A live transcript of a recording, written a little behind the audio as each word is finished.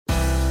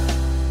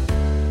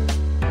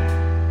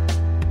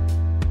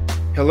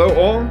Hello,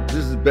 all.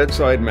 This is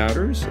Bedside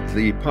Matters,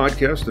 the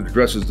podcast that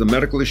addresses the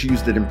medical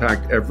issues that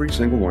impact every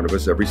single one of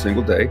us every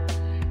single day.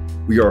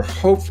 We are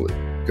hopefully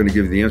going to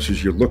give you the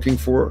answers you're looking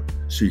for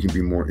so you can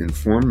be more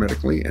informed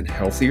medically and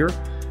healthier.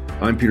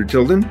 I'm Peter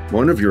Tilden,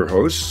 one of your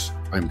hosts.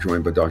 I'm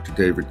joined by Dr.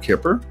 David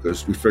Kipper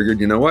because we figured,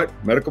 you know what?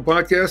 Medical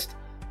podcast,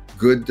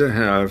 good to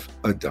have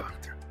a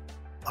doctor.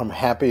 I'm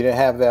happy to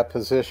have that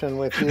position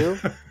with you.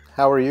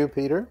 How are you,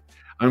 Peter?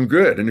 I'm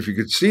good. And if you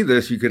could see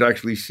this, you could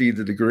actually see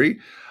the degree.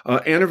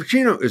 Anna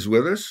Vicino is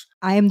with us.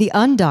 I am the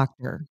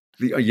undoctor.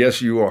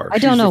 Yes, you are. I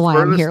don't know why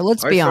I'm here.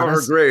 Let's be honest. I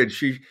saw her grade.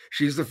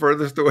 She's the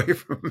furthest away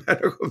from a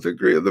medical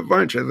degree of the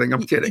bunch. I think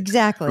I'm kidding.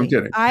 Exactly. I'm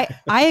kidding. I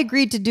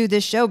agreed to do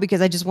this show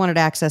because I just wanted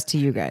access to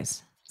you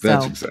guys.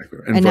 That's exactly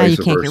right. And now you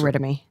can't get rid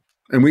of me.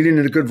 And we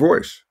needed a good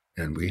voice.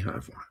 And we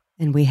have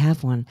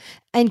one.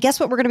 And guess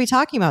what we're going to be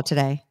talking about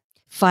today?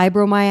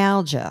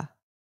 Fibromyalgia.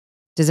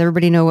 Does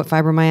everybody know what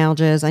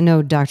fibromyalgia is? I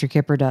know Dr.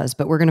 Kipper does,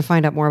 but we're going to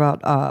find out more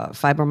about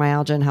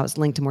fibromyalgia and how it's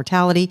linked to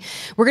mortality.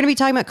 We're going to be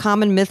talking about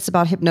common myths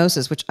about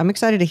hypnosis, which I'm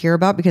excited to hear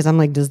about because I'm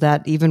like, does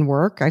that even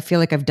work? I feel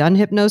like I've done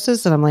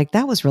hypnosis and I'm like,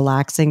 that was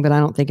relaxing, but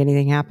I don't think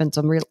anything happened.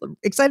 So I'm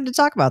excited to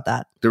talk about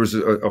that. There was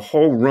a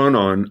whole run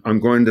on, I'm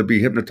going to be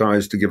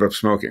hypnotized to give up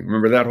smoking.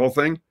 Remember that whole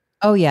thing?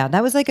 Oh, yeah.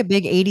 That was like a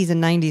big 80s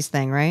and 90s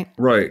thing, right?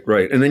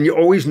 Right. And then you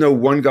always know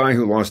one guy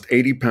who lost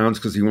 80 pounds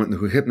because he went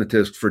to a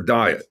hypnotist for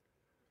diet.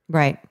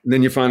 Right. And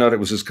then you find out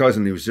it was his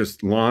cousin. He was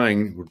just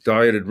lying,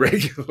 dieted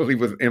regularly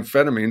with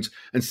amphetamines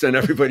and sent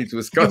everybody to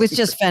his cousin. It was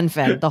just fen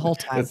the whole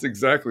time. That's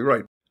exactly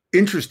right.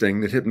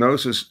 Interesting that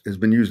hypnosis has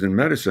been used in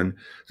medicine.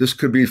 This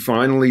could be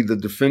finally the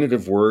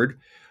definitive word.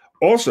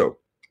 Also,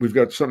 we've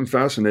got something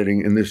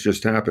fascinating, and this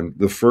just happened.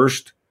 The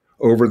first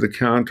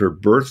over-the-counter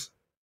birth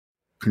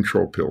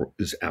control pill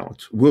is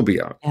out, will be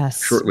out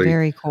shortly.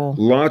 Very cool.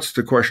 Lots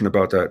to question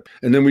about that.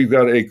 And then we've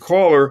got a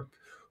caller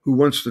who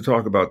wants to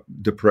talk about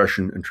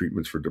depression and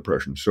treatments for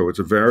depression. So it's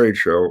a varied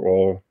show,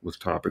 all with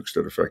topics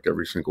that affect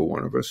every single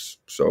one of us.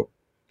 So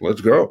let's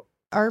go.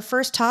 Our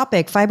first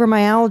topic,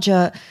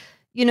 fibromyalgia.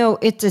 You know,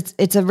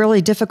 it's a really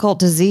difficult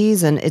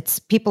disease, and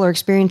people are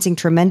experiencing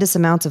tremendous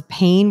amounts of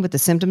pain with the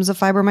symptoms of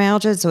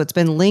fibromyalgia. So it's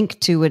been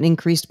linked to an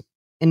increase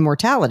in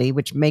mortality,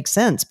 which makes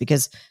sense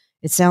because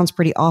it sounds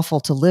pretty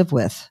awful to live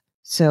with.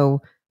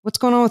 So what's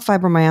going on with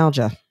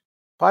fibromyalgia?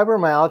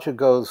 Fibromyalgia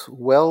goes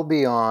well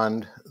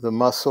beyond the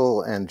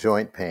muscle and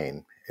joint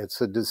pain.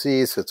 It's a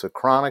disease, it's a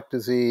chronic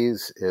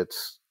disease.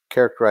 It's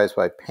characterized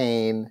by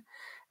pain,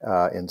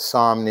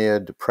 insomnia,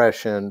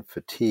 depression,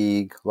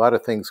 fatigue. A lot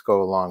of things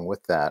go along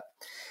with that.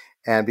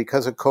 And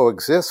because it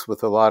coexists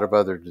with a lot of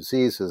other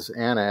diseases,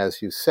 Anna,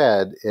 as you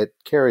said, it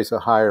carries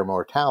a higher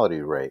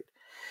mortality rate.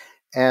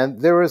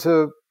 And there was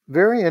a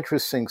very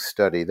interesting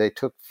study. They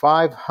took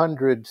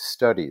 500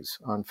 studies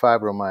on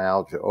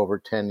fibromyalgia over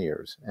 10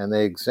 years, and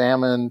they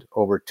examined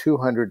over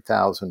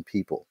 200,000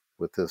 people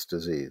with this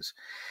disease.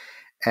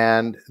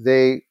 And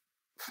they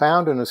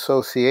found an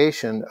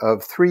association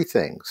of three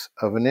things: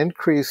 of an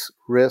increased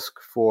risk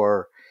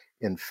for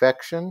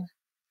infection,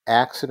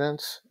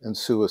 accidents, and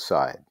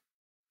suicide.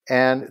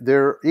 And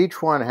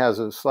each one has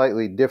a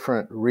slightly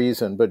different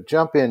reason, but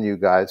jump in, you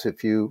guys,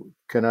 if you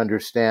can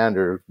understand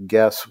or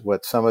guess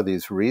what some of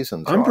these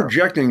reasons are. I'm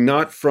projecting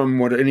not from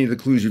what any of the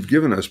clues you've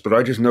given us, but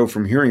I just know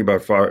from hearing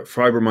about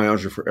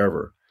fibromyalgia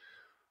forever.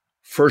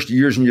 First,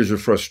 years and years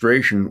of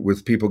frustration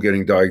with people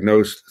getting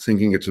diagnosed,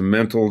 thinking it's a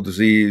mental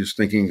disease,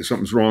 thinking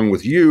something's wrong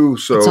with you.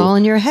 So it's all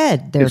in your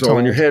head. It's all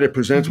in your head. It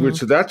presents with,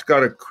 so that's got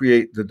to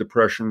create the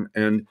depression.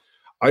 And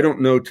I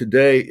don't know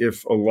today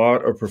if a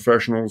lot of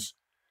professionals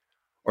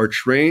are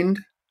trained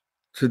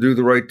to do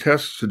the right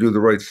tests, to do the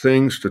right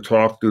things, do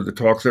the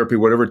talk therapy,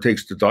 whatever it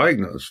takes to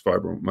diagnose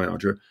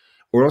fibromyalgia,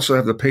 or also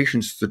have the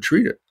patience to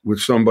treat it with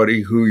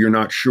somebody who you're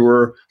not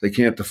sure, they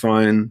can't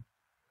define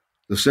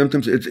the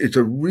symptoms. Is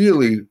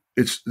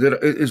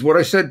what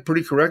I said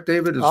pretty correct,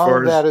 David? All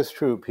of that is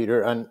true,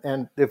 Peter.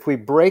 And if we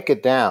break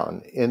it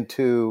down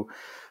into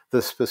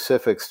the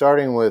specifics,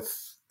 starting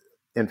with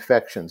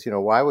infections,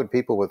 why would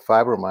people with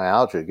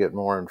fibromyalgia get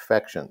more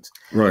infections?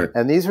 Right.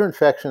 And these are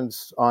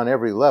infections on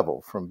every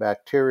level, from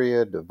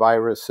bacteria to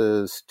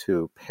viruses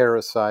to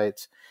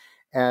parasites.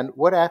 And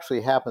what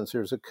actually happens,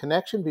 there's a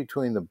connection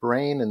between the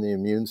brain and the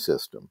immune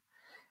system.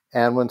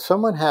 And when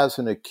someone has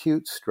an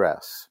acute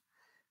stress,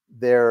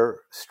 their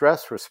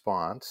stress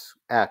response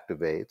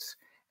activates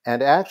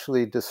and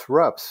actually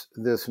disrupts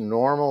this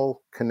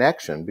normal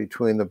connection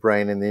between the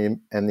brain and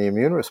the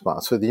immune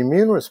response. So the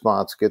immune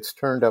response gets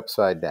turned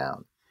upside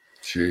down.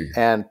 Gee.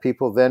 And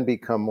people then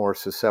become more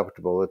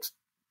susceptible. It's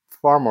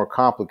far more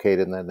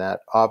complicated than that,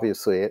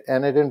 obviously.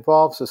 And it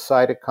involves the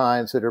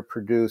cytokines that are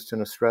produced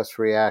in a stress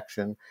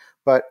reaction.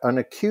 But an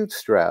acute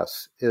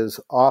stress is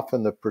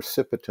often the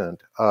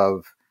precipitant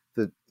of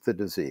the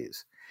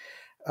disease.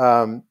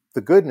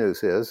 The good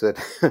news is that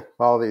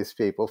all these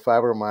people,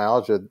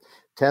 fibromyalgia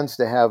tends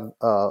to have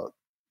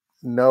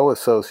no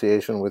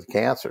association with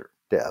cancer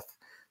death.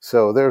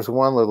 So there's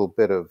one little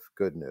bit of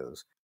good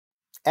news.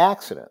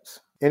 Accidents.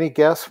 Any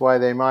guess why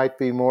they might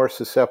be more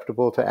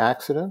susceptible to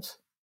accidents?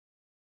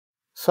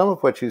 some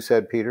of what you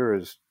said, Peter,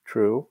 is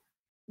true.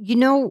 You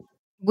know,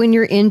 when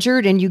you're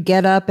injured and you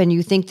get up and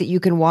you think that you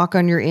can walk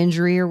on your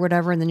injury or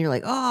whatever, and then you're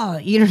like, oh,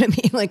 you know what I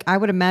mean? Like, I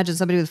would imagine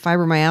somebody with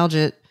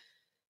fibromyalgia,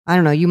 I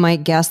don't know, you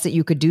might guess that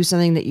you could do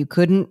something that you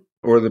couldn't.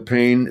 Or the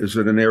pain, is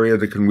it an area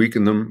that can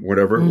weaken them,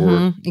 whatever?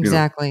 Or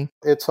exactly.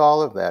 It's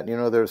all of that.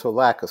 There's a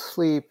lack of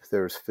sleep,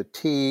 there's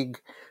fatigue,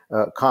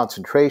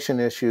 concentration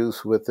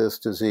issues with this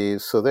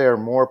disease, so they are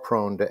more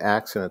prone to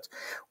accidents.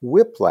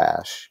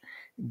 Whiplash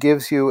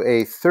gives you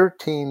a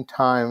 13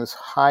 times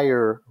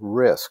higher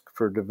risk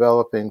for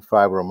developing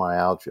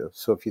fibromyalgia.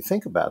 So if you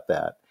think about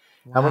that,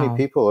 How many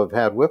people have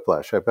had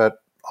whiplash? I bet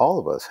all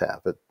of us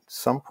have at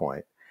some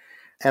point.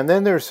 And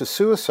then there's the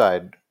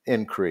suicide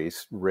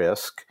increase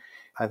risk.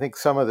 I think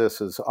some of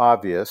this is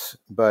obvious,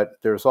 but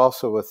there's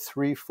also a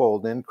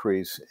threefold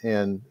increase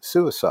in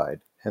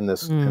suicide in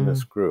this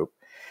group.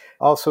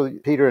 Also,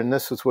 Peter, and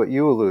this is what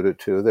you alluded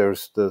to,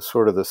 there's the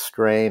sort of the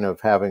strain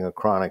of having a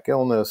chronic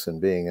illness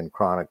and being in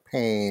chronic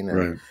pain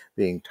and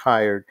being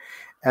tired.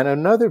 And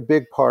another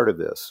big part of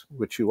this,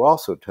 which you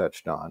also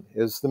touched on,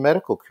 is the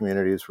medical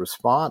community's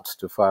response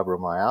to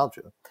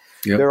fibromyalgia.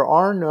 Yep. There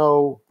are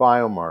no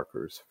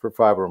biomarkers for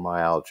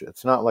fibromyalgia.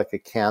 It's not like a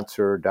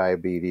cancer or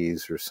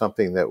diabetes or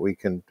something that we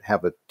can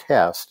have a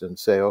test and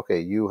say, okay,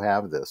 you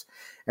have this.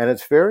 And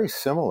it's very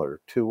similar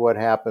to what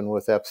happened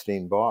with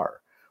Epstein-Barr.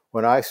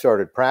 When I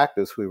started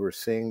practice, we were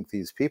seeing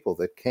these people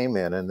that came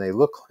in and they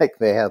looked like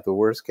they had the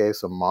worst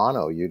case of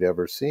mono you'd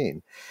ever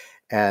seen.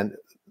 And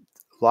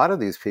a lot of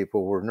these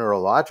people were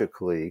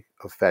neurologically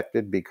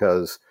affected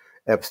because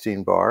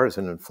Epstein-Barr is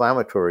an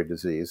inflammatory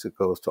disease that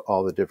goes to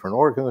all the different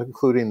organs,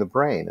 including the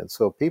brain. And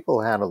so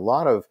people had a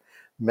lot of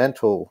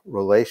mental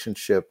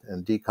relationship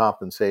and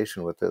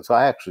decompensation with this.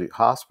 I actually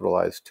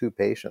hospitalized 2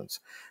 patients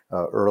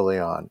early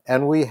on,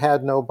 and we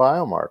had no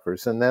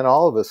biomarkers. And then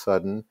all of a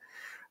sudden,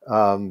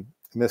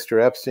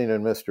 Mr. Epstein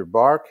and Mr.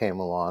 Barr came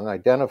along,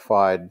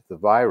 identified the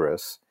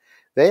virus.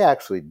 They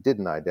actually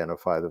didn't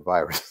identify the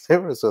virus.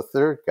 There was a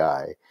third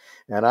guy,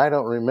 and I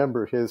don't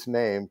remember his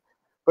name,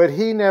 but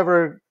he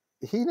never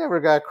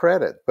got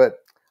credit. But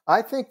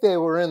I think they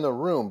were in the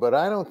room, but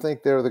I don't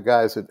think they're the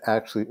guys that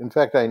actually, in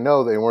fact, I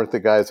know they weren't the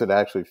guys that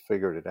actually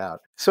figured it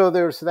out. So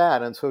there's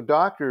that. And so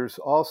doctors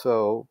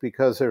also,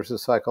 because there's a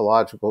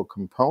psychological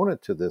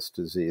component to this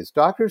disease,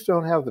 doctors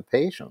don't have the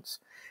patience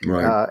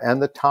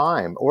and the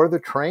time or the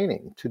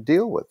training to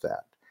deal with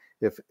that.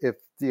 If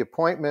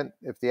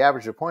the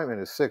average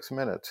appointment is 6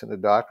 minutes in a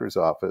doctor's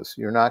office,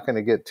 you're not going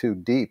to get too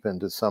deep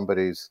into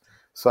somebody's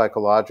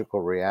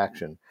psychological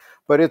reaction.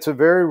 But it's a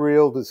very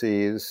real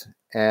disease,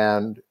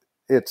 and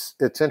it's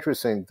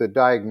interesting. The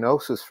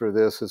diagnosis for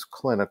this is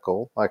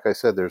clinical. Like I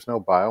said, there's no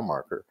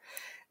biomarker.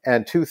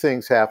 And 2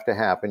 things have to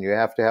happen. You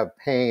have to have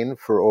pain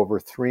for over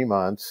 3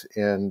 months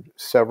in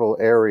several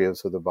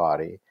areas of the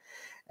body.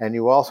 And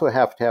you also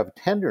have to have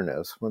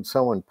tenderness when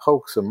someone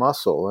pokes a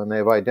muscle, and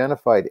they've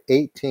identified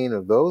 18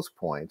 of those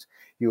points.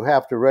 You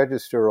have to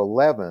register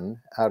 11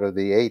 out of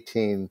the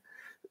 18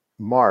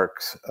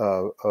 marks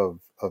of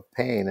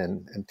pain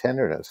and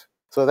tenderness.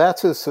 So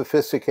that's as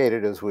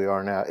sophisticated as we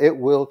are now. It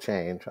will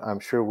change. I'm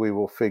sure we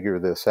will figure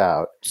this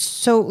out.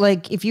 So,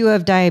 like, if you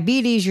have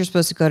diabetes, you're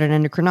supposed to go to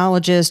an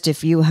endocrinologist.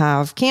 If you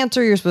have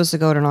cancer, you're supposed to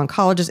go to an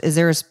oncologist. Is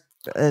there a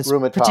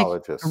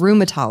rheumatologist? A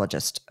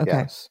rheumatologist. Okay.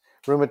 Yes,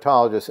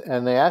 rheumatologist,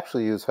 and they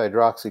actually use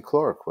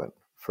hydroxychloroquine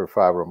for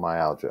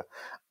fibromyalgia.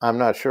 I'm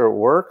not sure it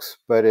works,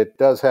 but it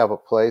does have a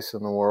place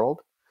in the world.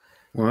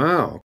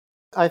 Wow.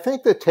 I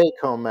think the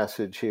take-home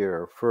message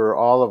here for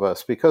all of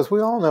us, because we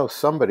all know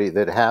somebody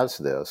that has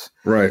this,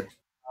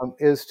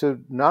 is to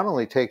not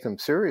only take them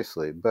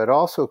seriously, but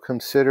also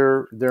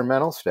consider their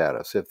mental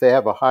status. If they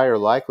have a higher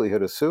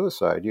likelihood of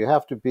suicide, you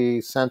have to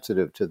be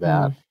sensitive to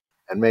that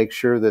and make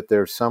sure that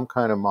there's some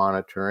kind of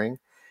monitoring.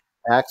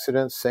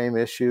 Accidents, same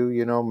issue,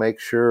 make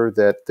sure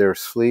that their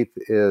sleep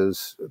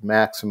is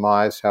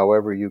maximized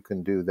however you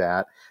can do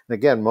that. And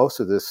again,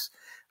 most of this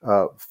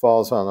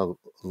falls on the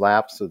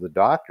laps of the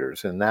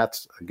doctors, and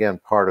that's, again,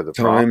 part of the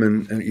time.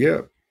 And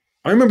yeah,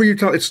 I remember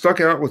it stuck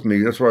out with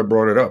me. That's why I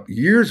brought it up.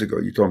 Years ago,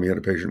 you told me you had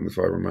a patient with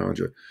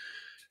fibromyalgia,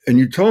 and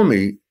you told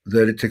me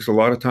that it takes a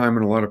lot of time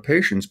and a lot of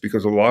patience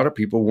because a lot of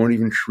people weren't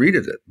even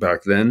treated it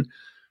back then.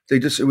 They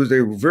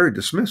were very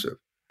dismissive.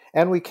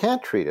 And we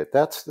can't treat it.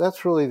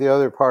 That's really the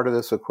other part of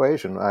this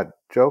equation. I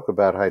joke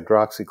about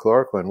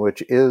hydroxychloroquine,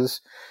 which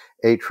is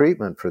a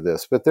treatment for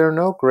this, but there are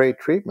no great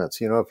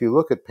treatments. If you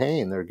look at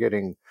pain, they're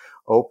getting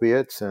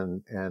opiates,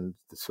 and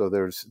so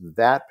there's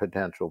that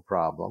potential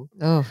problem.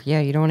 Oh, yeah,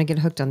 you don't want to get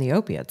hooked on the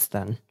opiates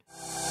then.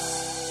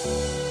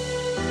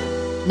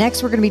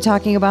 Next, we're going to be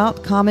talking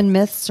about common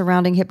myths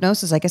surrounding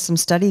hypnosis. I guess some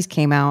studies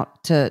came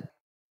out to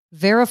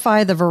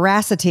verify the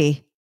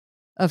veracity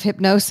of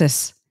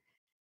hypnosis.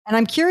 And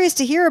I'm curious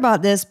to hear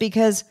about this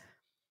because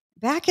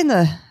back in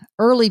the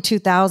early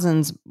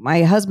 2000s,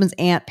 my husband's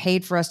aunt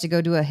paid for us to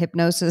go do a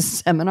hypnosis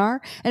seminar.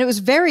 And it was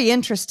very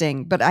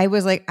interesting. But I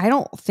was like, I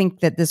don't think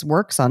that this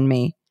works on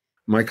me.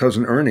 My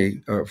cousin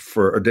Ernie,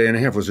 for a day and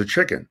a half, was a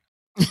chicken.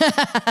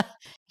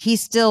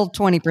 He's still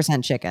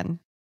 20% chicken.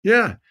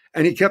 Yeah.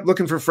 And he kept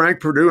looking for Frank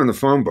Perdue in the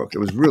phone book. It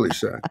was really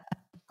sad.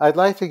 I'd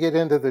like to get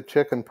into the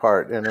chicken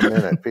part in a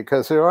minute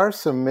because there are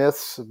some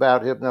myths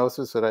about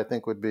hypnosis that I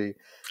think would be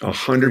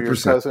 100%. Your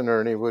cousin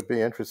Ernie would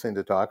be interesting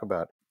to talk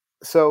about.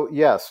 So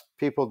yes,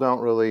 people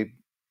don't really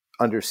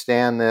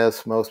understand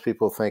this. Most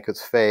people think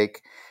it's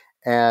fake.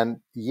 And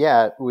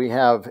yet we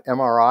have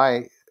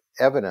MRI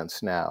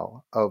evidence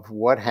now of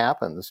what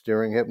happens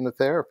during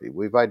hypnotherapy.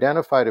 We've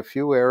identified a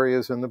few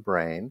areas in the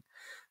brain.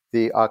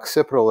 The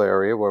occipital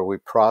area where we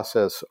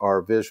process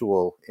our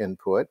visual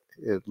input,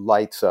 it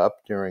lights up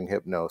during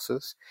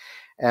hypnosis.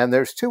 And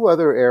there's two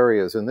other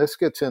areas, and this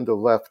gets into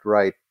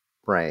left-right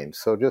brain.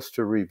 So just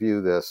to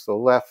review this, the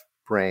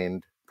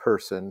left-brained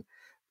person,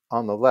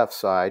 on the left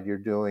side, you're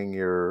doing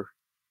your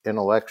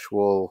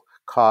intellectual,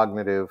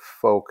 cognitive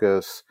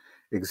focus,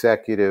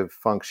 executive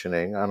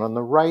functioning. And on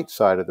the right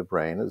side of the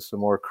brain is the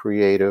more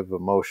creative,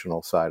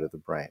 emotional side of the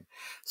brain.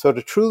 So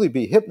to truly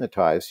be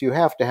hypnotized, you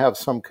have to have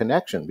some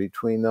connection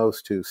between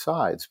those two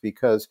sides,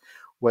 because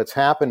what's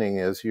happening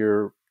is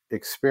you're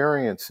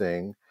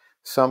experiencing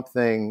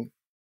something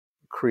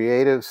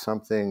creative,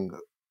 something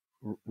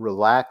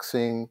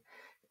relaxing,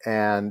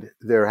 and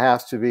there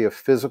has to be a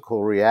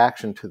physical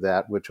reaction to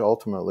that, which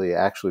ultimately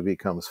actually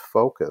becomes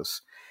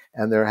focus.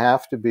 And there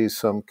have to be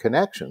some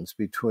connections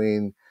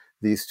between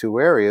these two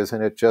areas.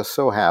 And it just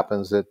so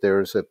happens that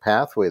there's a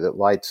pathway that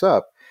lights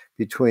up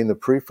between the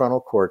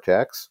prefrontal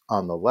cortex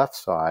on the left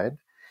side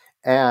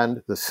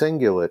and the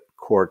cingulate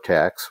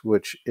cortex,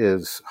 which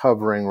is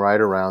hovering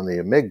right around the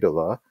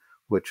amygdala,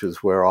 which is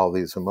where all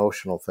these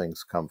emotional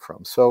things come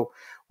from. So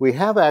we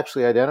have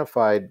actually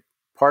identified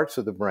parts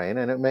of the brain,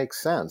 and it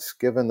makes sense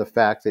given the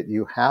fact that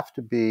you have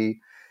to be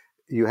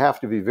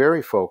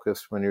very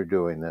focused when you're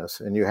doing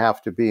this, and you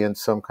have to be in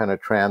some kind of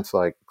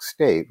trance-like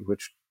state,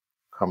 which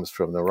comes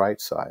from the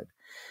right side.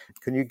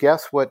 Can you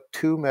guess what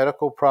two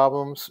medical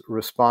problems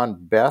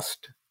respond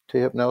best to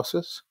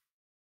hypnosis?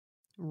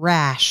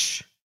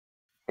 Rash.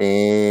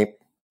 Beep.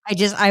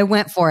 I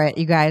went for it,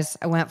 you guys.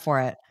 I went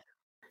for it.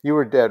 You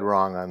were dead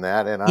wrong on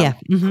that, and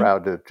I'm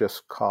proud to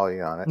just call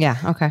you on it. Yeah,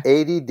 okay.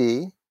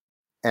 ADD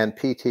and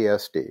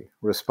PTSD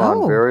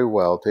respond very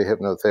well to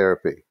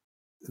hypnotherapy.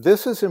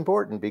 This is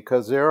important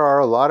because there are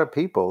a lot of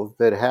people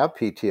that have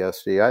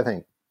PTSD. I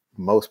think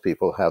most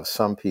people have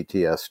some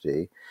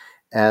PTSD,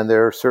 and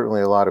there are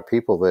certainly a lot of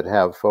people that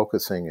have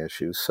focusing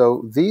issues.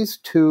 So these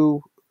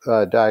two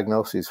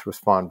diagnoses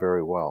respond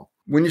very well.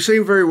 When you say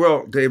very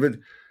well, David,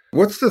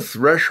 what's the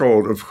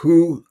threshold of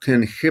who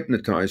can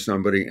hypnotize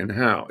somebody and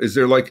how? Is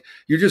there, like,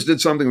 you just did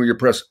something where you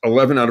press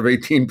 11 out of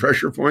 18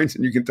 pressure points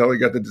and you can tell you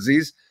got the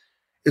disease?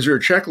 Is there a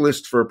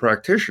checklist for a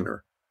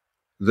practitioner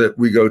that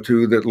we go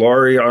to, that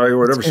Laurie, I, or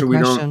whatever, so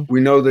we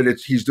know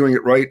that he's doing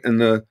it right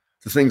and the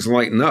things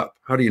lighten up?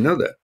 How do you know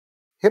that?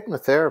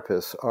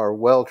 Hypnotherapists are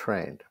well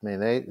trained. I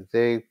mean,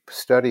 they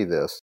study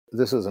this.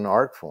 This is an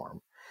art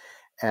form.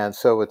 And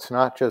so it's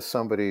not just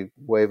somebody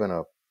waving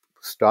a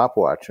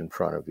stopwatch in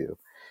front of you.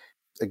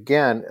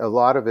 Again, a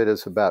lot of it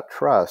is about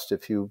trust.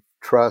 If you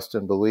trust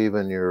and believe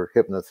in your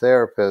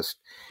hypnotherapist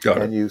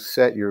and you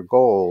set your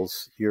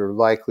goals, you're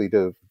likely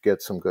to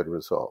get some good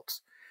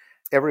results.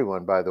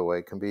 Everyone, by the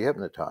way, can be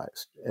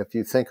hypnotized. If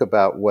you think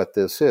about what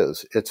this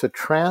is, it's a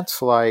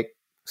trance-like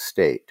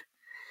state.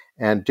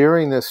 And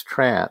during this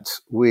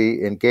trance,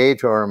 we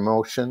engage our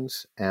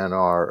emotions and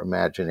our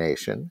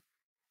imagination,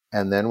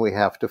 and then we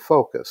have to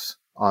focus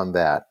on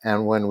that.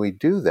 And when we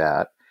do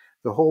that,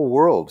 the whole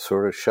world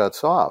sort of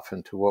shuts off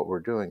into what we're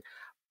doing.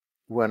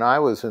 When I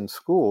was in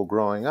school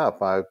growing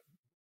up, I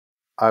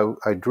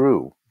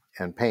drew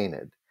and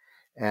painted.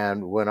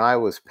 And when I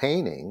was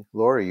painting,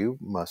 Laurie, you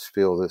must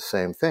feel the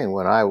same thing.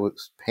 When I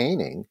was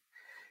painting,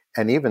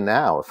 and even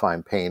now, if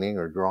I'm painting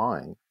or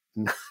drawing,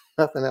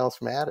 nothing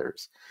else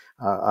matters.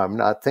 I'm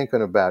not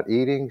thinking about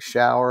eating,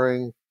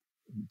 showering,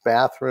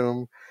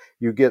 bathroom.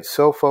 You get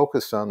so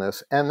focused on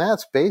this, and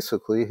that's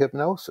basically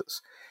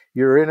hypnosis.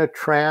 You're in a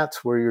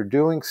trance where you're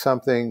doing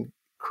something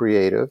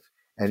creative,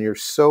 and you're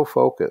so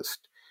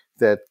focused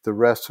that the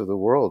rest of the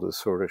world is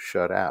sort of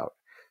shut out.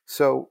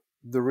 So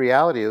the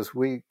reality is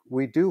we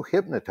do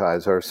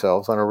hypnotize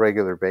ourselves on a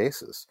regular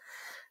basis.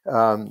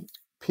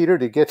 Peter,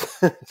 to get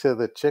to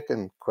the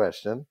chicken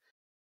question,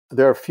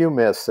 there are a few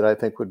myths that I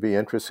think would be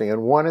interesting.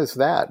 And one is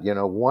that,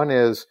 one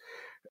is,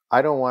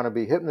 I don't want to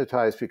be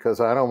hypnotized because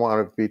I don't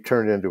want to be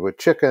turned into a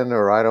chicken,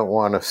 or I don't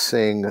want to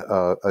sing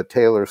a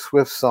Taylor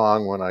Swift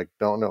song when I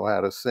don't know how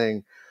to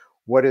sing.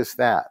 What is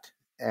that?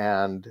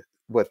 And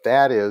what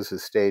that is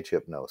stage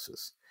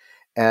hypnosis.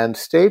 And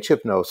stage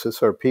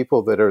hypnosis are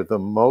people that are the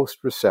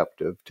most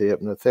receptive to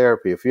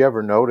hypnotherapy. If you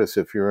ever notice,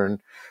 if you're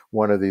in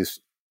one of these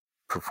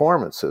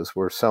performances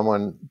where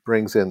someone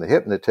brings in the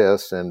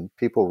hypnotist and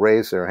people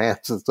raise their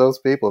hands, it's those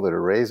people that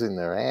are raising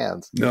their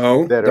hands.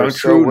 No,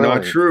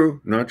 not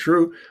true.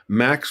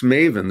 Max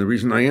Maven, the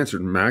reason I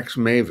answered, Max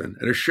Maven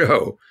at a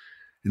show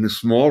in a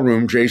small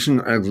room,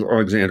 Jason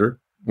Alexander,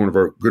 one of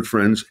our good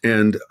friends,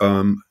 and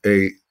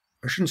I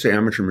shouldn't say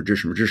amateur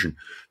magician,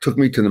 took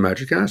me to the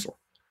Magic Castle.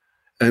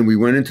 And we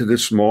went into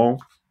this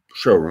small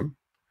showroom,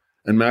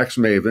 and Max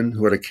Maven,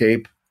 who had a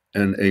cape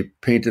and a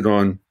painted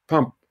on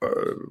pump,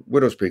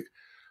 Widow's Peak,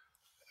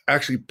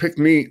 actually picked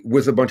me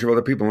with a bunch of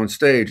other people on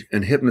stage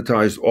and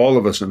hypnotized all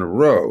of us in a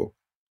row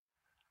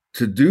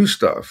to do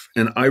stuff.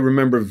 And I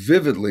remember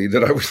vividly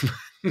that I was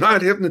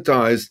not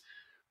hypnotized,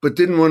 but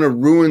didn't want to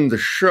ruin the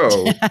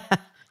show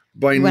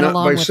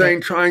by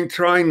saying,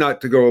 trying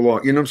not to go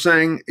along. You know what I'm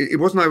saying? It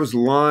wasn't I was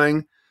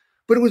lying,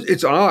 but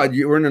it's odd.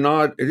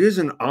 It is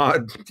an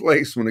odd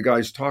place when a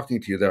guy's talking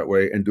to you that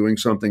way and doing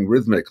something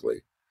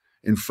rhythmically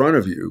in front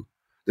of you.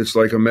 It's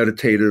like a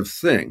meditative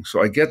thing.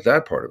 So I get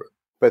that part of it.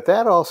 But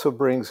that also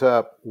brings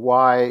up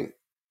why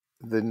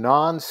the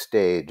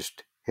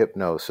non-staged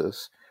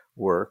hypnosis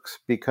works,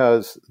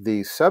 because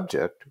the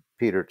subject,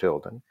 Peter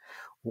Tilden,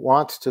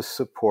 wants to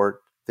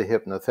support the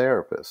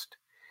hypnotherapist.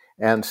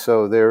 And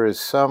so there is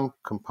some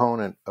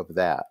component of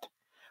that.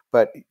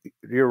 But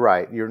you're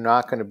right, you're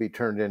not going to be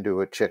turned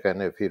into a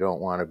chicken if you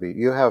don't want to be.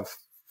 You have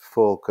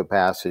full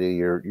capacity,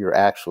 you're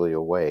actually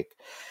awake.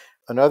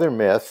 Another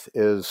myth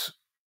is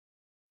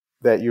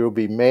that you'll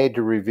be made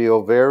to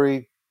reveal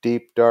very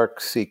deep, dark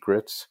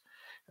secrets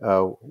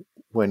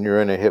when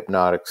you're in a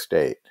hypnotic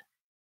state.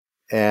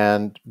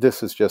 And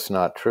this is just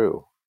not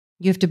true.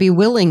 You have to be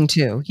willing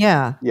to,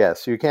 yeah.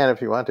 Yes, you can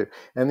if you want to.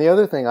 And the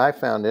other thing I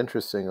found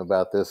interesting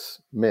about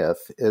this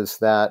myth is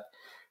that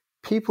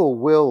people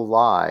will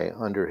lie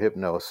under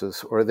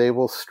hypnosis, or they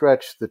will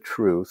stretch the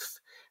truth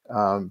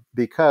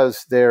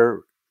because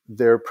their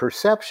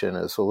perception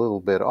is a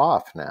little bit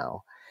off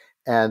now.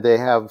 And they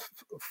have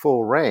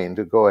full reign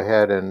to go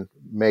ahead and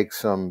make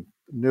some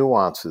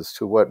nuances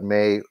to what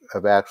may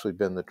have actually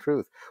been the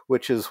truth,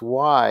 which is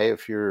why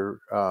if you're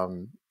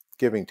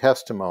giving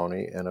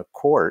testimony in a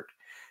court,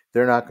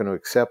 they're not going to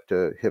accept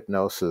a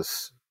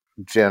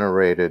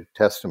hypnosis-generated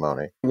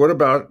testimony. What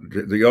about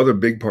the other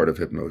big part of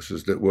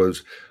hypnosis that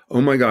was,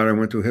 oh my God, I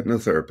went to a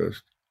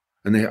hypnotherapist,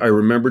 and I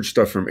remembered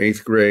stuff from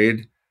 8th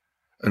grade,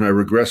 and I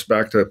regressed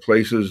back to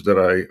places that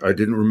I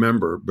didn't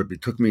remember, but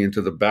it took me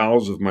into the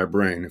bowels of my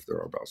brain, if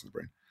there are bowels in the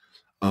brain.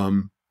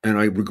 And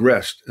I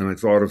regressed, and I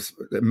thought of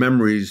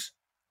memories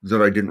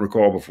that I didn't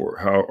recall before.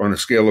 How, on a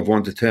scale of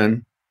 1 to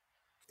 10?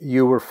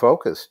 You were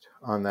focused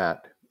on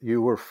that.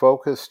 You were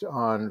focused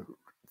on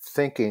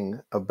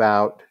thinking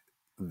about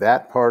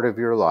that part of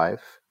your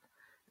life,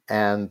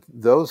 and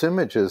those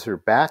images are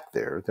back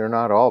there. They're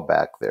not all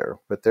back there,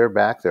 but they're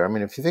back there. I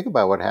mean, if you think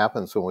about what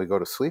happens when we go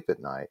to sleep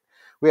at night,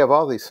 we have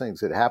all these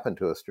things that happen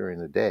to us during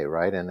the day,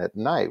 right? And at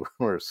night when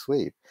we're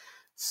asleep,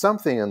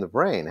 something in the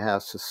brain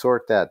has to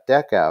sort that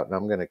deck out. And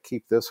I'm going to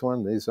keep this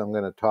one, these I'm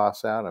going to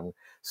toss out.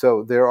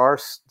 So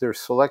there's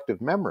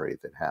selective memory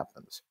that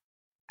happens.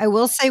 I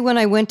will say, when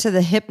I went to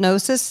the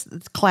hypnosis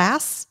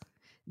class,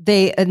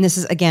 and this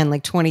is again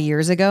like 20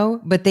 years ago,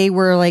 but they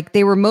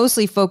were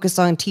mostly focused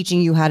on teaching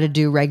you how to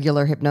do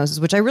regular hypnosis,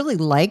 which I really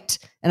liked.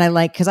 And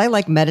because I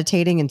like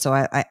meditating. And so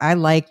I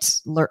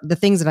liked the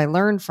things that I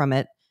learned from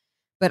it.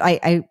 But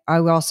I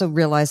also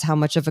realized how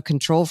much of a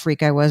control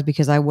freak I was,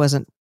 because I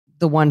wasn't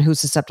the one who's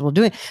susceptible to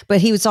doing it.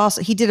 But he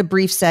did a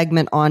brief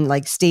segment on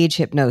like stage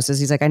hypnosis.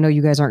 He's like, I know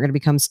you guys aren't going to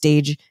become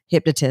stage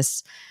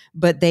hypnotists,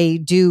 but they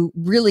do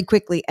really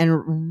quickly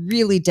and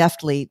really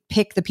deftly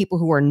pick the people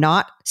who are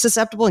not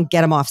susceptible and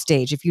get them off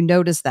stage. If you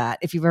notice that,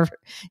 if you've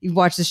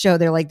watched the show,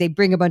 they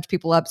bring a bunch of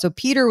people up. So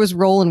Peter was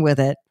rolling with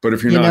it. But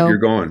if you're not, you're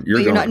gone.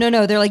 You're gone.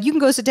 No. They're like, you can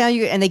go sit down.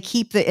 And they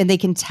and they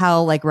can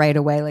tell like right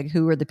away, like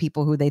who are the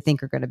people who they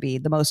think are going to be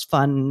the most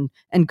fun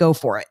and go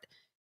for it,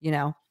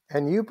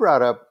 And you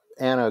brought up,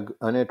 Anna,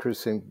 an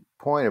interesting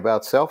point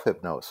about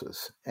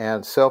self-hypnosis.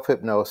 And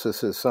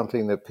self-hypnosis is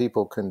something that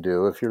people can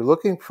do. If you're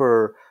looking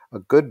for a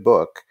good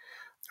book,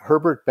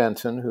 Herbert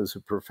Benson, who's a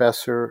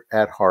professor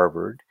at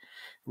Harvard,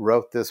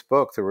 wrote this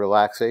book, The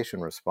Relaxation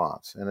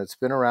Response. And it's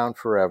been around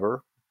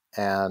forever.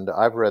 And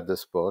I've read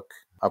this book.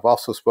 I've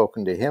also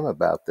spoken to him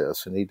about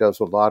this. And he does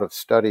a lot of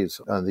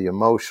studies on the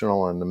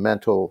emotional and the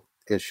mental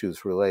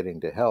issues relating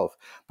to health.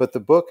 But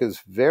the book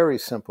is very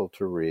simple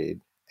to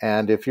read.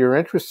 And if you're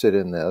interested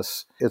in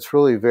this, it's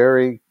really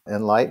very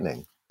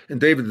enlightening. And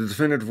David, the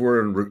definitive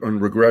word on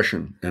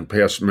regression and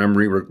past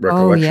memory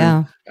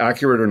recollection,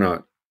 accurate or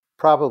not?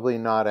 Probably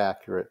not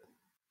accurate.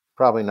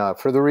 Probably not.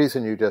 For the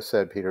reason you just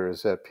said, Peter,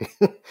 is that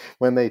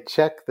when they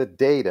check the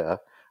data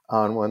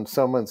on when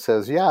someone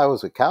says, yeah, I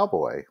was a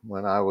cowboy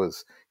when I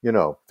was,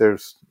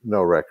 there's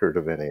no record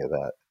of any of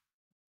that.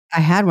 I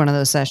had one of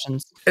those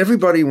sessions.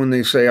 Everybody, when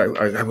they say,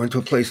 I went to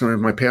a place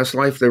in my past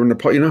life, they were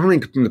you know how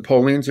many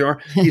Napoleons there are?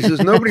 He says,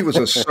 nobody was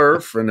a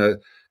serf and I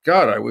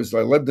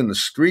lived in the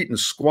street in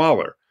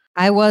squalor.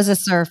 I was a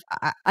serf.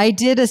 I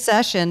did a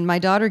session. My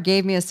daughter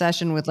gave me a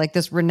session with like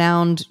this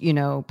renowned,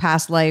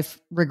 past life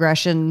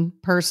regression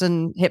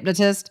person,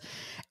 hypnotist.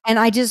 And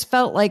I just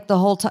felt like the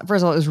whole time,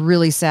 first of all, it was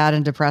really sad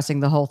and depressing,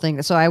 the whole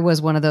thing. So I was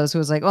one of those who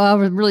was like, I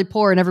was really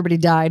poor and everybody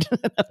died.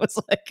 I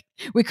was like,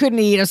 we couldn't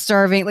eat, I was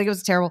starving. Like, it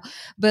was terrible.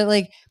 But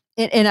like,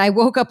 and I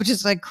woke up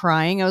just like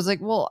crying. I was like,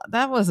 well,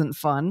 that wasn't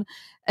fun.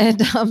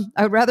 And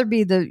I would rather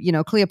be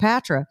the,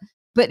 Cleopatra.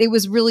 But it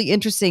was really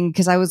interesting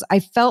because I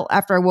felt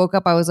after I woke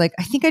up, I was like,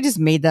 I think I just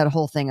made that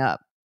whole thing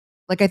up.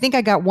 Like, I think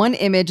I got one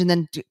image and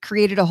then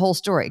created a whole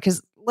story.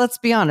 Because let's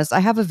be honest, I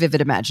have a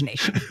vivid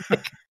imagination.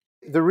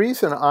 The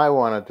reason I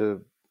wanted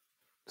to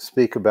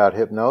speak about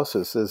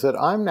hypnosis is that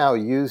I'm now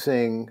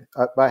using,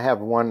 I have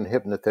one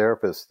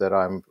hypnotherapist that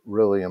I'm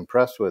really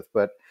impressed with,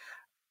 but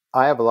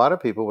I have a lot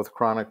of people with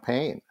chronic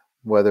pain,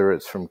 whether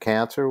it's from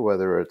cancer,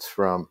 whether it's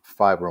from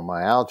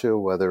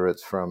fibromyalgia, whether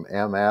it's from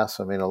MS.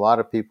 I mean, a lot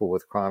of people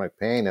with chronic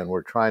pain, and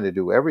we're trying to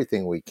do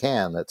everything we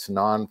can that's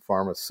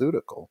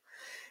non-pharmaceutical.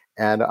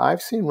 And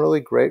I've seen really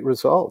great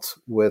results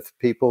with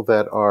people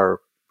that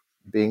are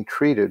being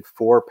treated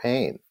for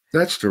pain.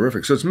 That's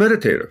terrific. So it's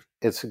meditative.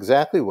 It's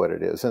exactly what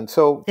it is. And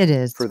so it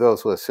is. For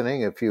those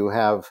listening, if you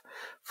have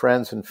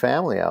friends and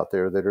family out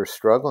there that are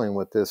struggling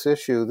with this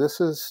issue,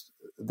 this is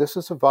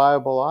a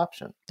viable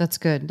option. That's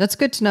good. That's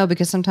good to know,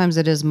 because sometimes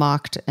it is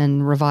mocked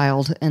and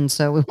reviled. And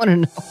so we want to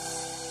know.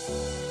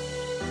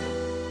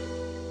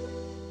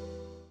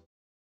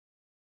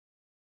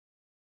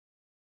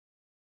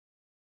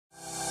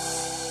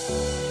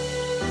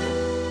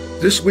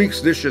 This week's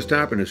This Just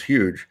Happened is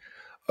huge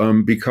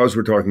because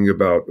we're talking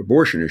about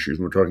abortion issues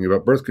and we're talking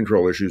about birth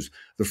control issues.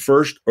 The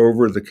first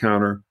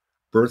over-the-counter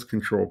birth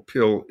control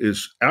pill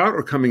is out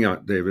or coming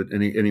out, David,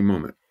 any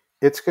moment?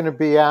 It's going to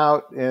be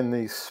out in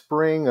the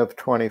spring of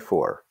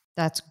 24.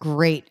 That's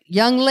great.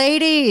 Young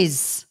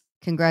ladies,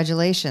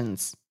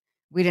 congratulations.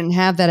 We didn't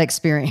have that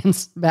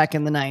experience back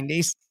in the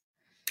 90s.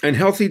 And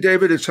healthy,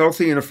 David? It's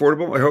healthy and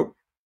affordable, I hope?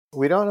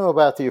 We don't know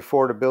about the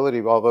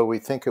affordability, although we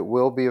think it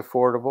will be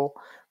affordable.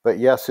 But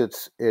yes,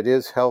 it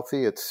is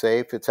healthy, it's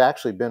safe. It's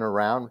actually been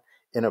around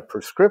in a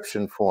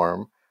prescription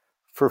form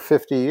for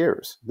 50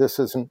 years.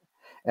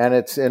 And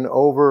it's in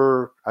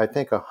over, I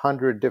think,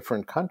 100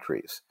 different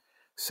countries.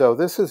 So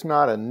this is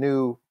not a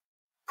new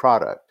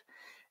product.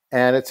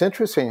 And it's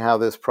interesting how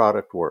this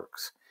product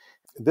works.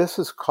 This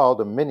is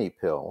called a mini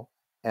pill.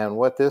 And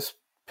what this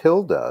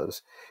pill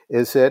does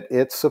is that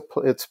it's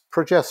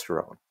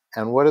progesterone.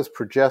 And what does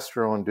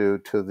progesterone do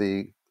to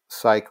the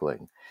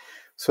cycling?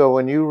 So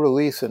when you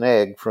release an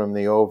egg from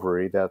the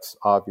ovary, that's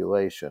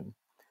ovulation,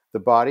 the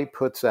body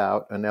puts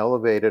out an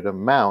elevated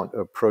amount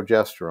of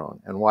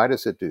progesterone. And why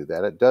does it do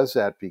that? It does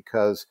that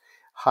because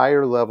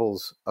higher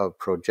levels of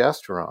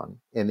progesterone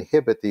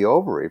inhibit the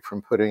ovary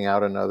from putting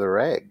out another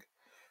egg.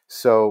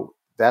 So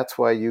that's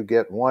why you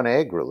get one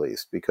egg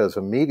released, because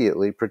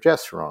immediately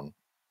progesterone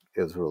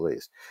is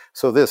released.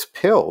 So this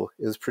pill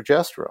is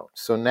progesterone.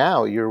 So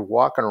now you're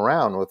walking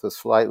around with a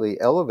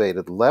slightly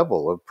elevated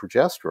level of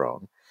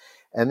progesterone,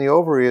 and the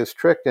ovary is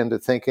tricked into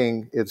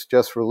thinking it's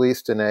just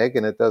released an egg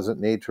and it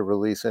doesn't need to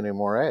release any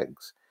more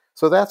eggs.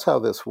 So that's how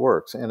this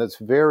works, and it's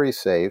very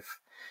safe.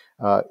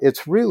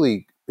 It's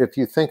really, if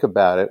you think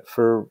about it,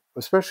 for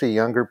especially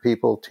younger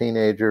people,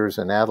 teenagers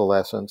and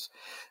adolescents,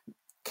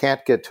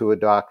 can't get to a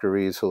doctor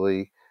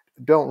easily,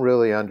 don't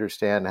really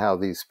understand how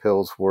these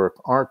pills work,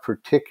 aren't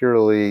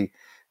particularly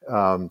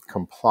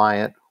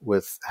compliant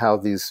with how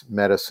these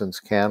medicines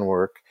can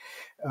work.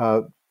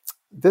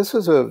 This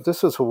is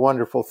a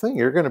wonderful thing.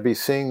 You're going to be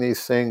seeing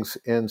these things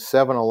in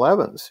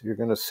 7-Elevens. You're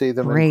going to see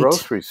them in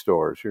grocery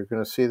stores. You're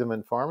going to see them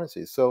in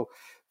pharmacies. So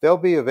they'll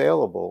be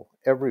available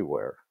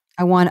everywhere.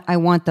 I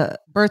want the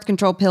birth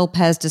control pill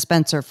Pez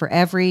dispenser for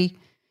every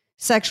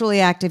sexually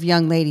active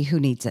young lady who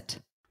needs it.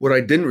 What I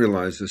didn't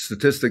realize, the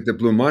statistic that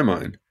blew my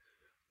mind,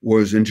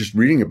 was in just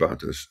reading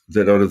about this,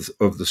 that out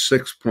of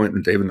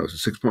the David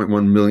knows,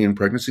 6.1 million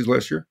pregnancies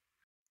last year,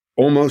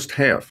 almost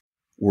half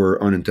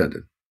were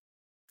unintended.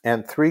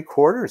 And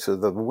 3/4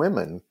 of the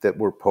women that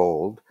were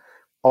polled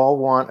all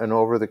want an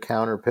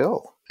over-the-counter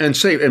pill. And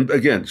safe. And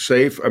again,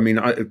 safe. I mean,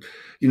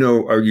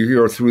 you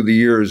hear through the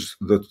years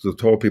the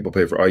toll people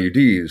pay for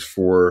IUDs,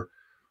 for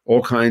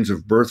all kinds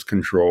of birth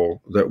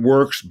control that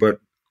works, but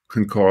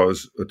can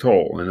cause a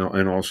toll,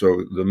 and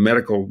also the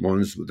medical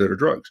ones that are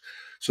drugs.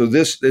 So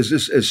is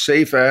this as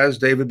safe as,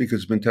 David,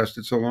 because it's been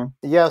tested so long?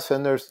 Yes,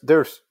 and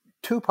there's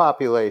two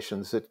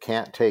populations that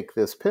can't take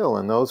this pill,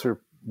 and those are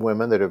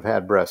women that have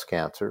had breast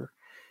cancer,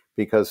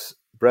 because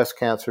breast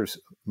cancers,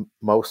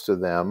 most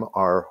of them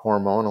are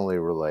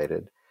hormonally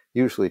related,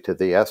 usually to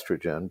the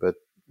estrogen, but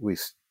we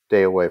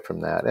stay away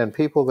from that. And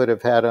people that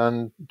have had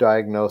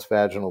undiagnosed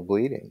vaginal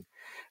bleeding.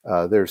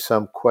 There's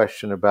some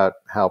question about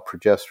how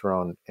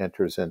progesterone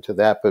enters into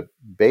that, but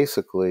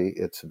basically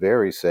it's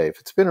very safe.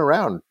 It's been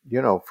around,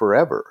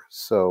 forever.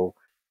 So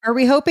are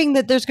we hoping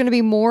that there's going to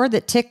be more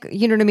that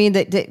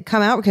that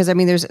come out? Because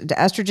there's the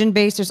estrogen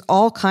based, there's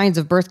all kinds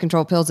of birth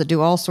control pills that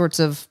do all sorts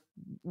of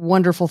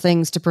wonderful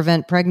things to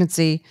prevent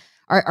pregnancy.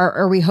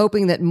 Are we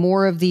hoping that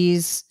more of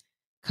these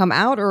come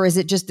out, or is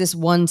it just this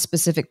one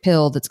specific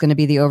pill that's going to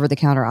be the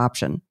over-the-counter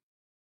option?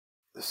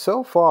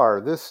 So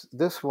far,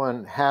 this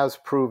one has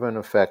proven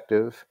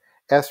effective.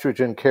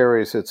 Estrogen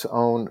carries its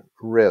own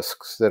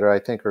risks that I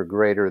think are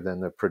greater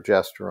than the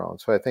progesterone.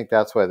 So I think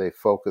that's why they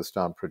focused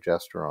on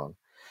progesterone.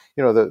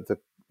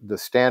 The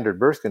standard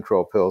birth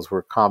control pills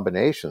were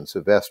combinations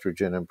of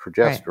estrogen and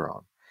progesterone.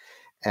 Right.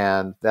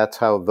 And that's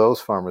how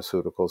those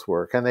pharmaceuticals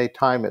work. And they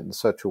time it in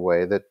such a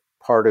way that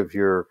part of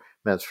your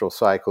menstrual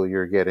cycle,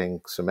 you're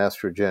getting some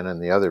estrogen,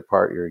 and the other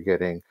part, you're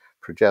getting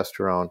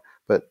progesterone,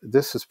 but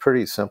this is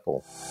pretty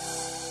simple.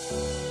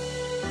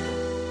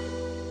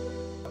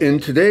 In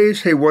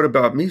today's Hey, What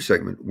About Me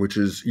segment, which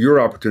is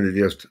your opportunity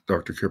to ask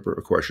Dr. Kipper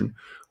a question,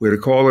 we had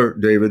a caller,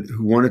 David,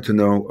 who wanted to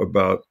know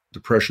about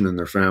depression in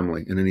their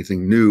family and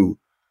anything new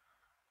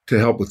to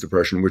help with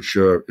depression, which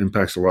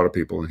impacts a lot of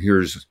people. And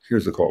here's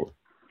the caller.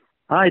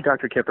 Hi,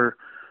 Dr. Kipper.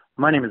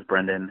 My name is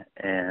Brendan,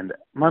 and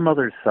my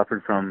mother's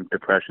suffered from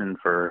depression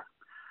for,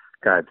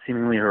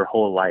 seemingly her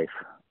whole life.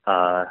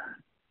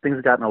 Things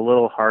have gotten a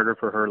little harder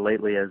for her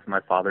lately as my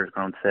father's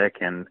grown sick,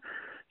 and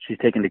she's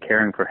taken to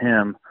caring for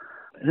him.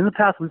 And in the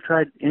past, we've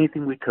tried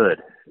anything we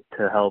could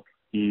to help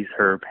ease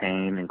her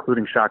pain,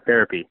 including shock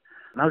therapy.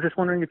 And I was just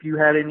wondering if you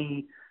had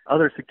any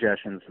other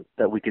suggestions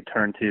that we could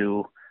turn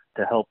to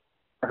help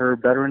her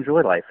better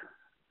enjoy life.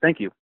 Thank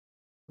you.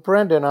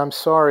 Brendan, I'm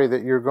sorry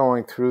that you're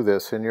going through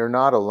this, and you're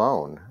not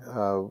alone.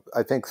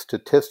 I think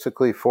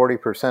statistically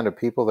 40% of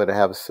people that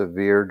have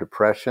severe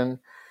depression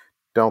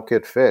don't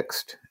get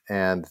fixed,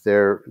 and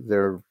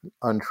they're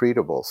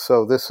untreatable.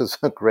 So this is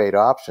a great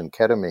option.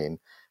 Ketamine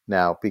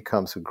now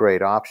becomes a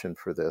great option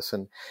for this.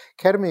 And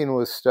ketamine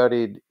was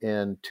studied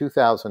in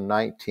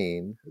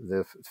 2019.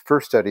 The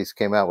first studies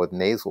came out with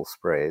nasal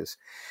sprays,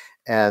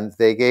 and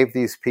they gave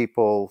these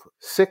people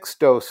 6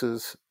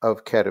 doses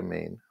of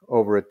ketamine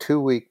over a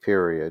 2-week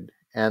period,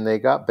 and they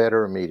got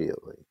better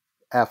immediately.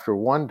 After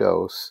 1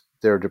 dose,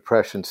 their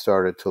depression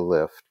started to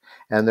lift,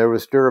 and there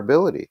was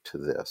durability to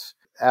this.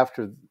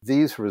 After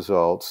these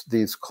results,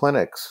 these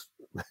clinics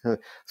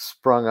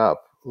sprung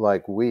up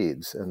like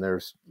weeds, and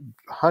there's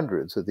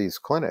hundreds of these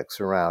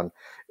clinics around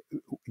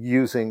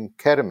using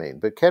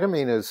ketamine. But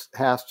ketamine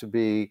has to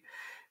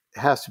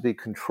be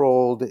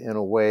controlled in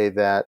a way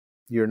that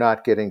you're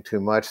not getting too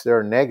much. There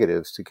are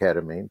negatives to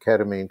ketamine.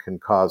 Ketamine can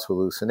cause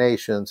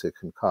hallucinations. It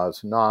can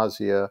cause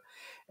nausea.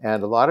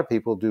 And a lot of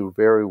people do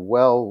very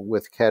well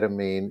with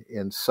ketamine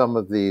in some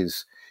of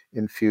these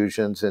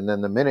infusions. And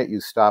then the minute you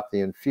stop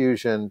the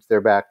infusion,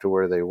 they're back to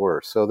where they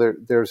were. So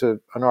there's an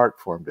art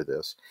form to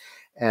this.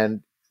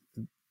 And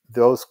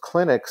those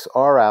clinics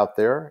are out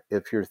there.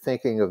 If you're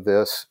thinking of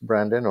this,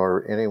 Brendan,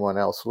 or anyone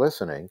else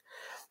listening,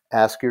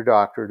 ask your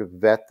doctor to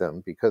vet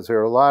them, because there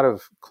are a lot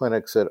of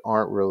clinics that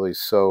aren't really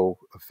so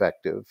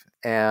effective.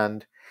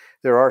 And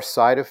there are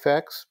side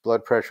effects.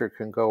 Blood pressure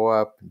can go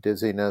up,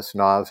 dizziness,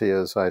 nausea,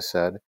 as I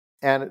said.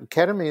 And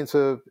ketamine's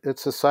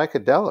it's a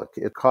psychedelic.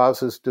 It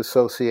causes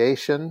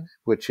dissociation,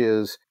 which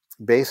is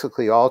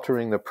basically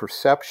altering the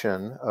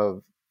perception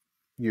of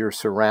your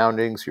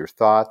surroundings, your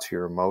thoughts,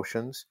 your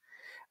emotions.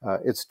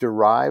 It's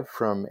derived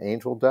from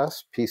angel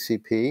dust,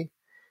 PCP.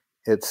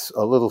 It's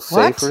a little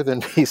safer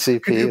than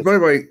PCP. By the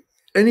way,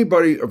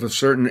 anybody of a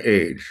certain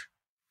age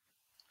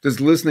that's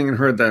listening and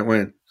heard that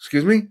went,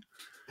 excuse me?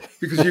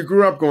 Because you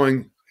grew up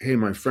going, hey,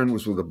 my friend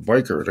was with a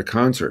biker at a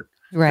concert.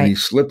 Right. And he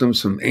slipped him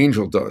some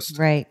angel dust.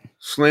 Right.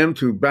 Slammed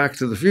to Back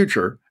to the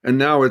Future. And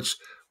now it's,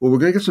 well, we're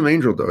going to get some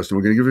angel dust and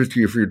we're going to give it to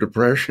you for your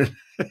depression.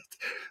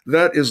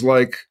 That is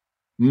like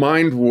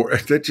mind war.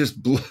 That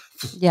just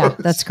blows. Yeah,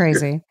 that's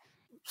crazy.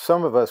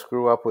 Some of us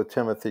grew up with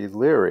Timothy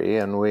Leary,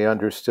 and we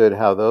understood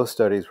how those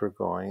studies were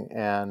going.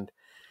 And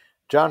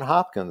Johns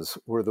Hopkins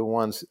were the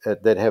ones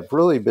that have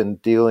really been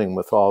dealing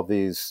with all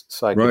these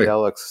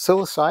psychedelics.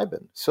 Right.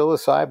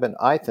 Psilocybin,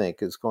 I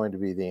think, is going to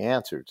be the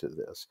answer to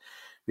this,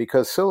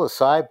 because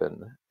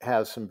psilocybin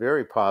has some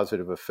very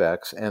positive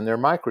effects, and they're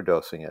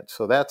microdosing it.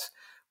 So that's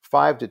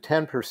 5 to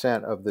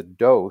 10% of the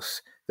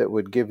dose that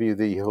would give you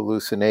the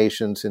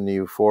hallucinations and the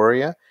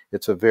euphoria.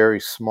 It's a very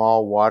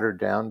small,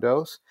 watered-down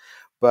dose.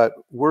 But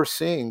we're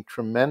seeing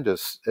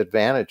tremendous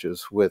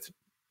advantages with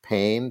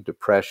pain,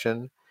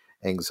 depression,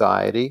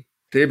 anxiety.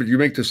 David, you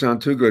make this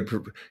sound too good.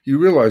 You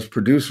realize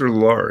producer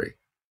Laurie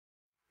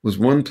was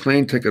 1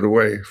 plane ticket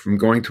away from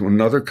going to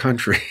another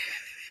country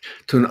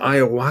to an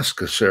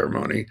ayahuasca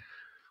ceremony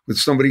with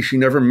somebody she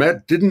never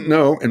met, didn't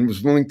know, and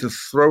was willing to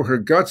throw her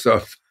guts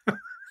up.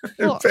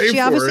 Well, she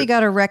obviously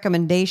got a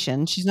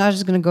recommendation. She's not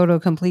just going to go to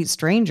a complete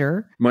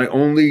stranger. My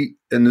only,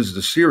 and this is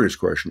the serious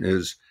question,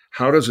 is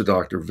how does a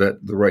doctor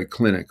vet the right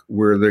clinic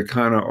where they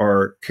kind of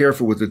are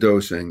careful with the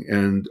dosing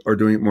and are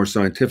doing it more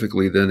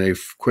scientifically than a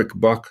quick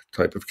buck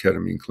type of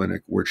ketamine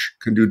clinic, which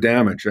can do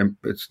damage and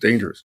it's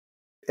dangerous?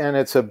 And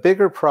it's a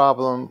bigger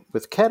problem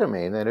with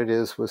ketamine than it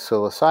is with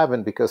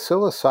psilocybin, because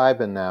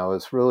psilocybin now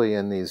is really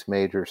in these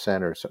major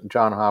centers,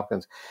 Johns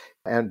Hopkins.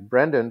 And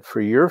Brendan,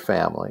 for your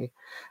family,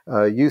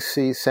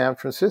 UC San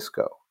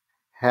Francisco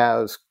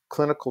has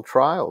clinical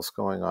trials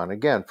going on.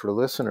 Again, for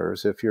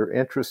listeners, if you're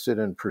interested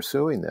in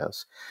pursuing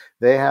this,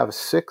 they have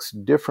 6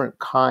 different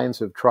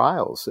kinds of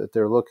trials that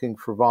they're looking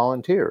for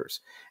volunteers.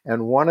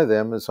 And one of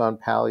them is on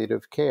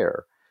palliative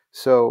care.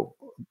 So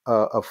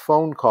a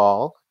phone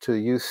call to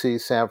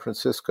UC San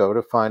Francisco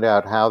to find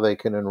out how they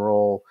can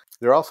enroll.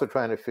 They're also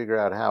trying to figure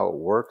out how it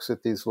works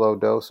at these low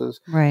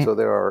doses. Right. So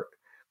there are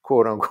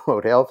quote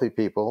unquote healthy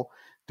people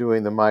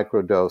doing the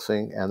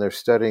microdosing, and they're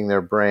studying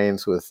their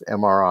brains with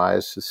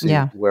MRIs to see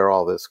where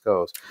all this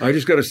goes. I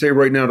just got to say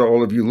right now to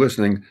all of you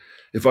listening,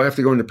 if I have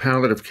to go into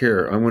palliative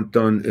care, I went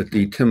done at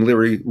the Tim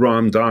Leary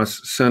Ram Dass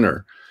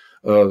Center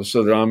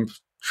so that I'm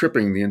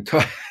tripping the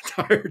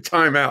entire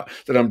time out,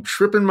 that I'm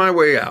tripping my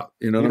way out.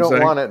 You know what I'm saying? You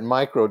don't want it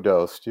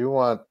microdosed. You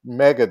want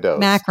mega dose.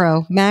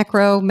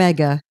 Macro,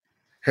 mega.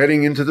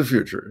 Heading into the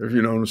future, if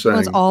you know what I'm saying.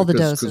 Wants all the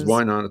doses. Because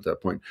why not at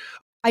that point?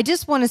 I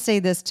just want to say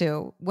this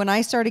too. When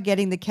I started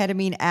getting the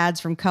ketamine ads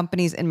from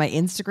companies in my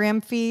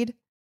Instagram feed,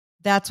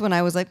 that's when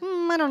I was like,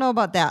 I don't know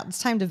about that. It's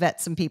time to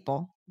vet some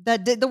people.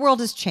 That the world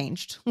has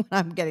changed when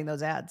I'm getting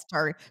those ads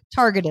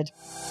targeted.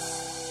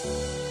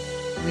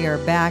 We are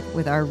back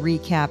with our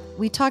recap.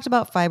 We talked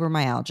about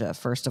fibromyalgia,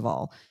 first of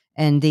all,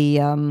 and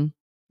the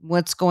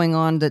what's going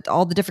on, that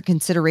all the different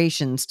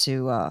considerations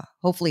to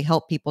hopefully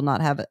help people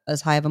not have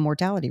as high of a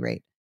mortality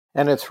rate.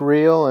 And it's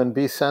real, and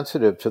be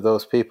sensitive to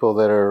those people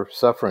that are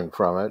suffering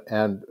from it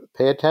and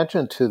pay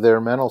attention to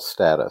their mental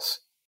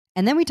status.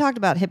 And then we talked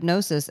about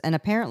hypnosis, and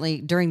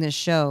apparently during this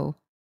show,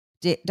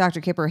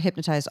 Dr. Kipper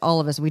hypnotized all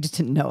of us. And we just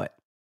didn't know it.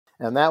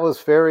 And that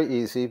was very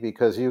easy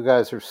because you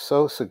guys are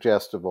so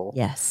suggestible.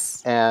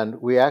 Yes.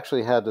 And we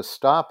actually had to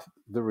stop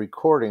the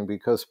recording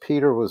because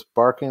Peter was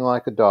barking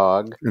like a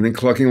dog. And then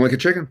clucking like a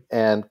chicken.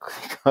 And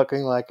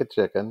clucking like a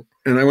chicken.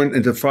 And I went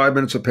into 5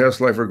 minutes of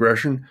past life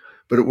regression,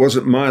 but it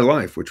wasn't my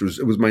life, it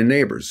was my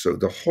neighbor's. So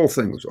the whole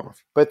thing was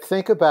off. But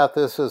think about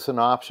this as an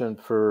option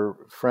for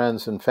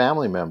friends and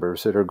family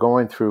members that are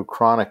going through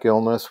chronic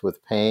illness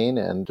with pain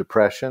and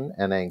depression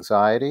and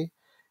anxiety.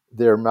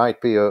 There might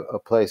be a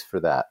place for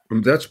that.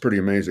 That's pretty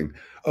amazing.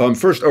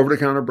 First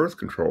over-the-counter birth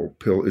control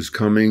pill is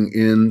coming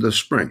in the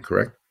spring,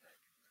 correct?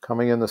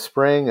 Coming in the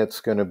spring.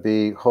 It's going to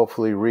be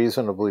hopefully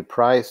reasonably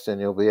priced,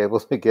 and you'll be able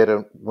to get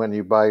it when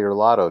you buy your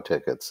lotto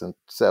tickets in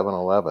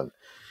 7-Eleven.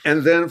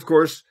 And then, of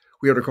course,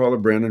 we had a caller,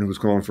 Brandon, who was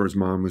calling for his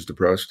mom who was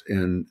depressed,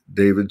 and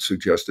David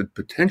suggested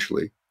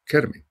potentially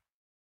ketamine.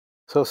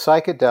 So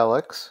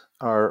psychedelics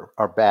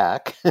are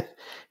back,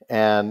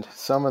 and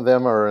some of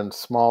them are in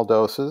small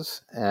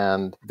doses,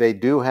 and they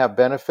do have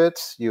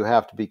benefits. You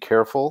have to be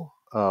careful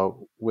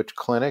which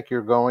clinic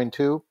you're going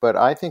to, but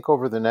I think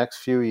over the next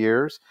few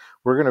years,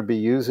 we're going to be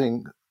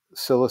using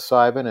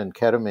psilocybin and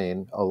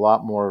ketamine a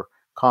lot more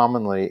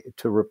commonly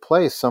to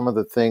replace some of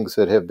the things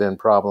that have been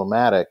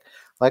problematic,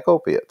 like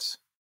opiates.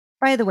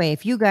 By the way,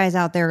 if you guys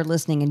out there are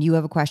listening and you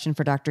have a question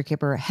for Dr.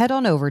 Kipper, head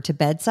on over to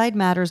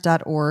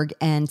bedsidematters.org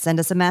and send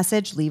us a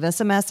message, leave us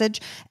a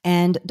message,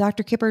 and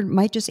Dr. Kipper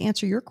might just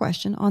answer your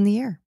question on the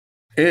air.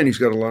 And he's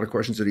got a lot of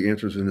questions that he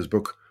answers in his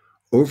book,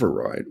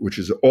 Override, which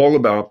is all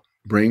about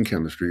brain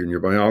chemistry and your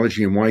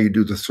biology and why you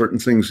do the certain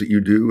things that you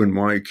do and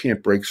why you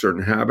can't break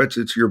certain habits.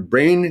 It's your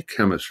brain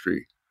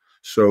chemistry.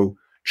 So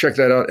check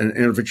that out. And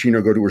Anna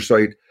Vicino, go to her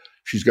site.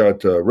 She's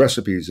got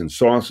recipes and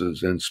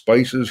sauces and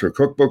spices, her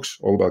cookbooks,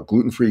 all about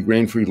gluten-free,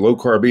 grain-free,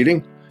 low-carb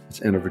eating. It's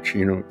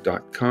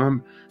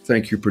annavicino.com.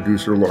 Thank you,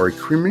 producer Laurie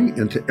Creamy.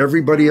 And to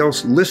everybody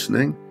else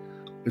listening,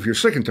 if you're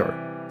sick and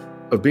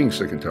tired of being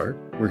sick and tired,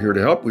 we're here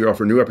to help. We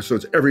offer new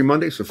episodes every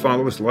Monday, so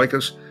follow us, like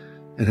us,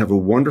 and have a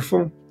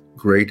wonderful,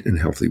 great, and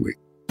healthy week.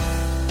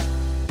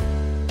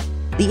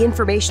 The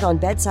information on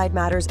Bedside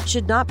Matters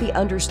should not be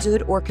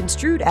understood or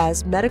construed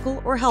as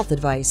medical or health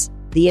advice.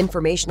 The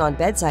information on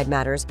Bedside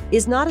Matters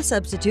is not a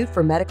substitute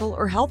for medical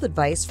or health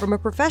advice from a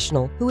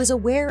professional who is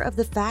aware of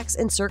the facts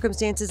and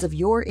circumstances of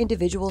your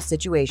individual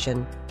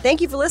situation.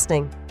 Thank you for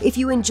listening. If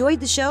you enjoyed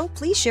the show,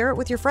 please share it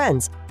with your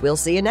friends. We'll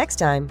see you next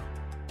time.